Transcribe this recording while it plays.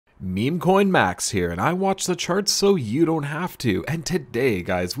MEMECOIN Max here, and I watch the charts so you don't have to. And today,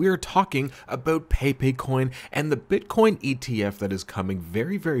 guys, we are talking about pepecoin and the Bitcoin ETF that is coming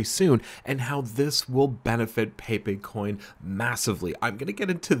very, very soon, and how this will benefit pepecoin massively. I'm going to get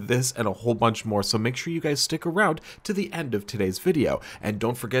into this and a whole bunch more, so make sure you guys stick around to the end of today's video. And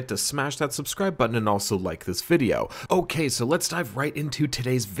don't forget to smash that subscribe button and also like this video. Okay, so let's dive right into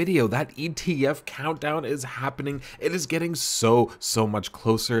today's video. That ETF countdown is happening. It is getting so much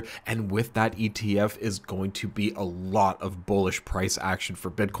closer. And with that ETF is going to be a lot of bullish price action for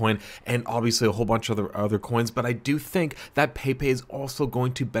Bitcoin and obviously a whole bunch of other coins. But I do think that Pepe is also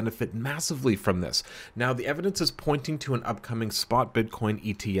going to benefit massively from this. Now, the evidence is pointing to an upcoming spot Bitcoin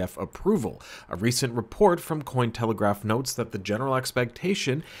ETF approval. A recent report from Cointelegraph notes that the general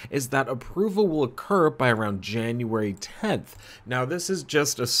expectation is that approval will occur by around January 10th. Now, this is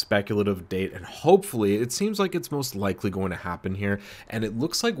just a speculative date, and hopefully it seems like it's most likely going to happen here, and it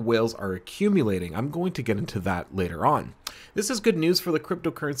looks like whales are accumulating. I'm going to get into that later on. This is good news for the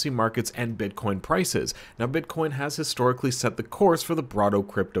cryptocurrency markets and Bitcoin prices. Now, Bitcoin has historically set the course for the broader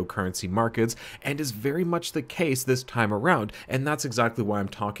cryptocurrency markets and is very much the case this time around, and that's exactly why I'm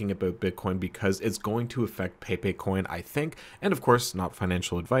talking about Bitcoin, because it's going to affect pepecoin, I think, and of course, not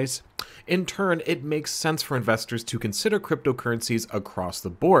financial advice. In turn, it makes sense for investors to consider cryptocurrencies across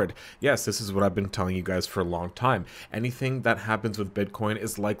the board. Yes, this is what I've been telling you guys for a long time. Anything that happens with Bitcoin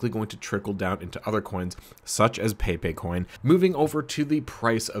is likely going to trickle down into other coins, such as pepecoin. Moving over to the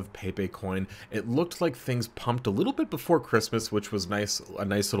price of pepecoin, it looked like things pumped a little bit before Christmas, which was nice, a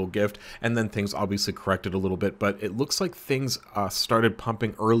nice little gift, and then things obviously corrected a little bit, but it looks like things started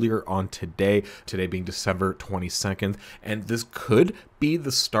pumping earlier on today being December 22nd, and this could be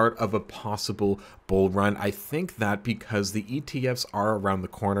the start of a possible bull run. I think that because the ETFs are around the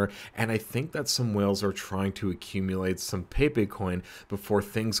corner, and I think that some whales are trying to accumulate some pepecoin before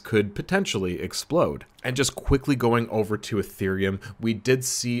things could potentially explode. And just quickly going over to Ethereum, we did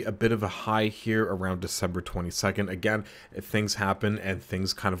see a bit of a high here around December 22nd. Again, things happen and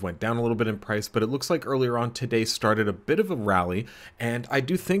things kind of went down a little bit in price, but it looks like earlier on today started a bit of a rally, and I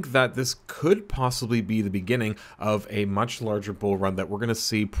do think that this could possibly be the beginning of a much larger bull run that we're going to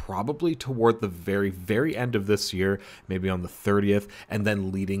see probably toward the very end of this year, maybe on the 30th, and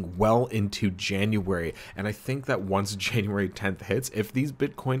then leading well into January. And I think that once January 10th hits, if these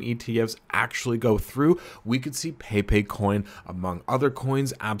Bitcoin ETFs actually go through, we could see pepecoin, among other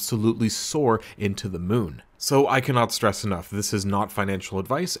coins, absolutely soar into the moon. So I cannot stress enough, this is not financial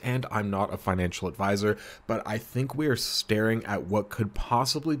advice, and I'm not a financial advisor, but I think we are staring at what could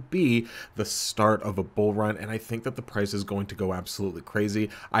possibly be the start of a bull run, and I think that the price is going to go absolutely crazy.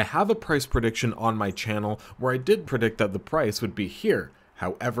 I have a price prediction on my channel where I did predict that the price would be here.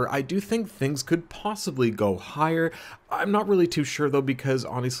 However, I do think things could possibly go higher. I'm not really too sure though, because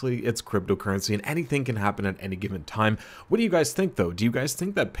honestly, it's cryptocurrency and anything can happen at any given time. What do you guys think though? Do you guys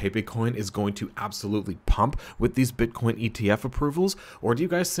think that pepecoin is going to absolutely pump with these Bitcoin ETF approvals? Or do you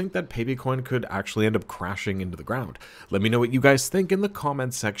guys think that pepecoin could actually end up crashing into the ground? Let me know what you guys think in the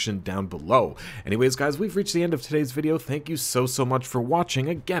comment section down below. Anyways, guys, we've reached the end of today's video. Thank you so much for watching.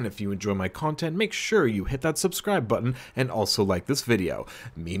 Again, if you enjoy my content, make sure you hit that subscribe button and also like this video.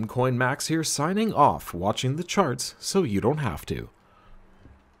 MEMECOIN Max here, signing off, watching the charts so you don't have to.